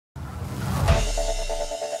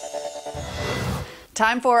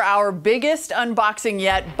Time for our biggest unboxing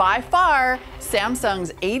yet by far,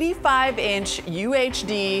 Samsung's 85-inch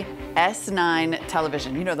UHD S9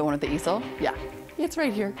 television. You know, the one with the easel? Yeah, it's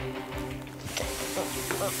right here. Okay.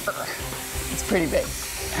 It's pretty big.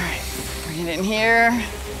 All right, bring it in here.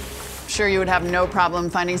 I'm sure you would have no problem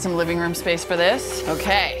finding some living room space for this.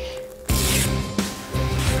 Okay.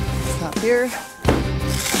 Stop here.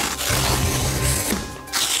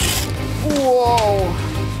 Whoa.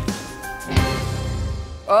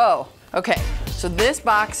 Oh, okay. So this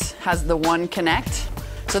box has the One Connect.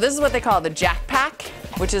 So this is what they call the Jack Pack,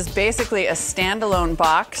 which is basically a standalone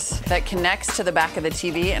box that connects to the back of the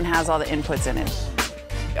TV and has all the inputs in it.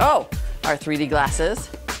 Oh, our 3D glasses,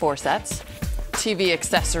 4 sets. TV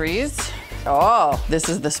accessories. Oh, this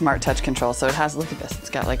is the Smart Touch control. So it has, look at this, it's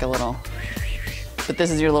got like a little, but this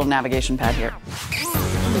is your little navigation pad here.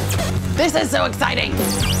 This is so exciting.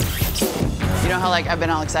 You know how like I've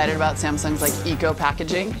been all excited about Samsung's like eco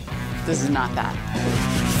packaging? This is not that.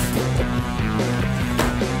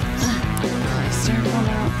 Styrofoam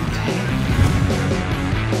out, okay.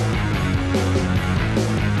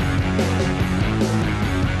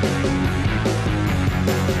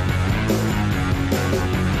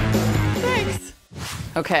 Thanks.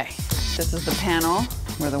 Okay, this is the panel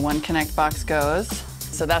where the One Connect box goes.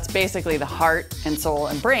 So that's basically the heart and soul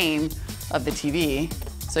and brain of the TV.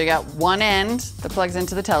 So you got one end that plugs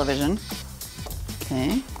into the television.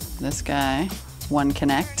 Okay, this guy, One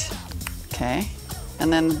Connect. Okay,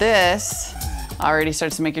 and then this already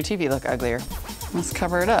starts to make your TV look uglier. Let's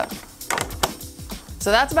cover it up. So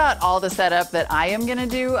that's about all the setup that I am gonna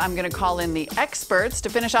do. I'm gonna call in the experts to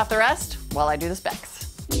finish off the rest while I do the specs.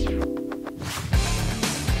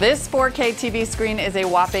 This 4K TV screen is a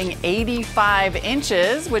whopping 85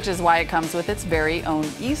 inches, which is why it comes with its very own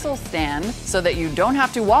easel stand, so that you don't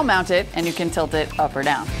have to wall mount it and you can tilt it up or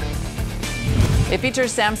down. It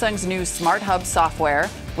features Samsung's new Smart Hub software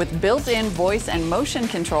with built-in voice and motion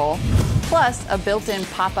control, plus a built-in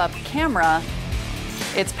pop-up camera.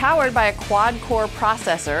 It's powered by a quad-core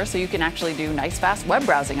processor, so you can actually do nice fast web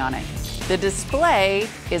browsing on it. The display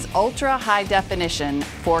is ultra high definition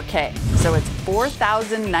 4K. So it's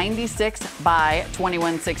 4096 by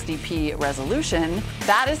 2160p resolution.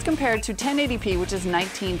 That is compared to 1080p, which is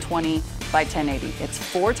 1920 by 1080. It's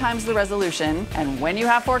 4 times the resolution, and when you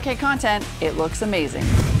have 4K content, it looks amazing.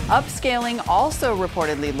 Upscaling also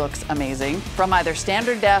reportedly looks amazing from either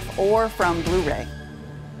standard def or from Blu-ray.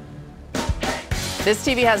 This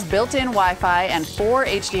TV has built-in Wi-Fi and 4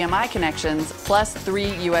 HDMI connections, plus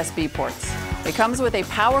 3 USB ports. It comes with a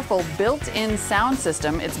powerful built-in sound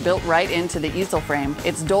system. It's built right into the easel frame.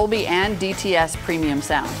 It's Dolby and DTS premium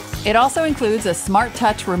sound. It also includes a Smart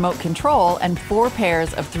Touch remote control and 4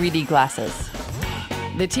 pairs of 3D glasses.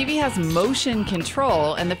 The TV has motion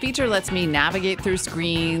control, and the feature lets me navigate through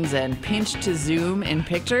screens and pinch to zoom in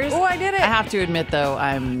pictures. Oh, I did it! I have to admit though,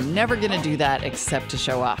 I'm never gonna do that except to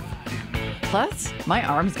show off. Plus, my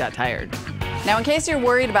arms got tired. Now, in case you're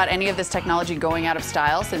worried about any of this technology going out of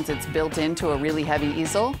style since it's built into a really heavy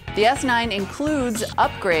easel, the S9 includes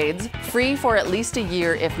upgrades free for at least a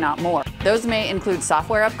year, if not more. Those may include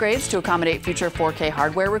software upgrades to accommodate future 4K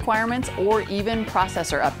hardware requirements or even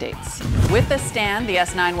processor updates. With the stand, the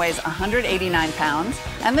S9 weighs 189 pounds,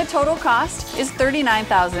 and the total cost is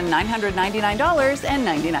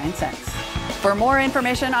 $39,999.99. For more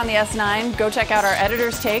information on the S9, go check out our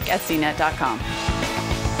editor's take at CNET.com.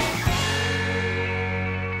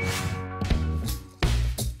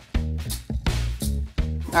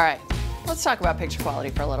 All right, let's talk about picture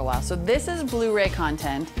quality for a little while. So this is Blu-ray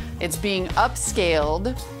content. It's being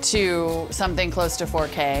upscaled to something close to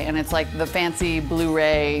 4K, and it's like the fancy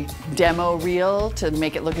Blu-ray demo reel to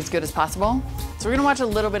make it look as good as possible. So we're gonna watch a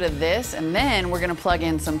little bit of this, and then we're gonna plug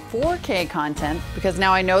in some 4K content, because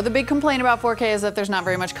now I know the big complaint about 4K is that there's not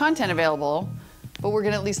very much content available, but we're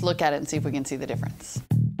gonna at least look at it and see if we can see the difference.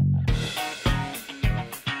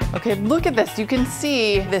 Okay, look at this. You can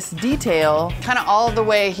see this detail kind of all the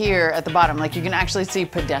way here at the bottom. Like you can actually see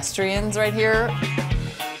pedestrians right here.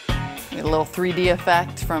 A little 3D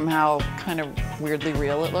effect from how kind of weirdly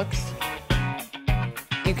real it looks.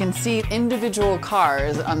 You can see individual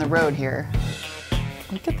cars on the road here.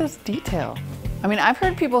 Look at this detail. I mean, I've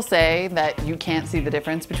heard people say that you can't see the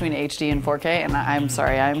difference between HD and 4K, and I'm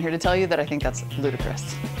sorry, I'm here to tell you that I think that's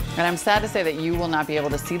ludicrous. And I'm sad to say that you will not be able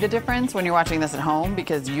to see the difference when you're watching this at home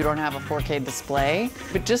because you don't have a 4K display.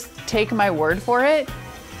 But just take my word for it,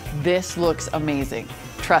 this looks amazing.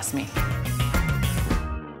 Trust me.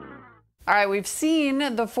 All right, we've seen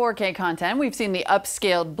the 4K content, we've seen the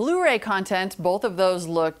upscaled Blu-ray content. Both of those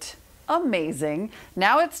looked amazing.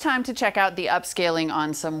 Now it's time to check out the upscaling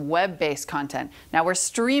on some web-based content. Now we're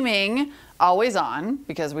streaming always on,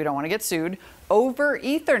 because we don't want to get sued, over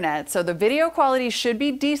Ethernet, so the video quality should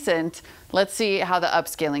be decent. Let's see how the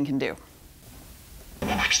upscaling can do.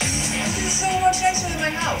 It's so much nicer than my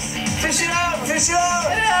house. Fish it out! Fish it out!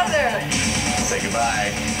 Get it out there. Say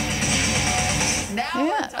goodbye. Now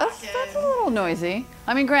Yeah, that's a little noisy.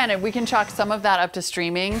 I mean, granted, we can chalk some of that up to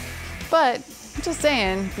streaming, but I'm just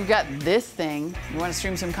saying, you've got this thing, you want to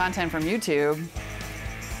stream some content from YouTube,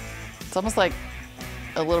 it's almost like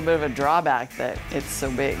a little bit of a drawback that it's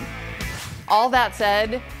so big. All that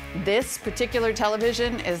said, this particular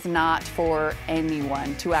television is not for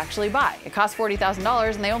anyone to actually buy. It cost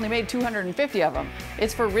 $40,000 and they only made 250 of them.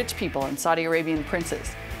 It's for rich people and Saudi Arabian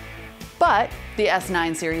princes. But the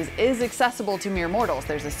S9 series is accessible to mere mortals.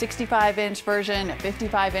 There's a 65-inch version, a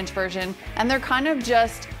 55-inch version, and they're kind of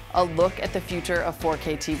just a look at the future of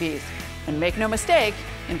 4K TVs. And make no mistake,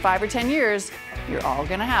 in 5 or 10 years, you're all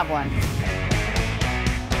gonna have one.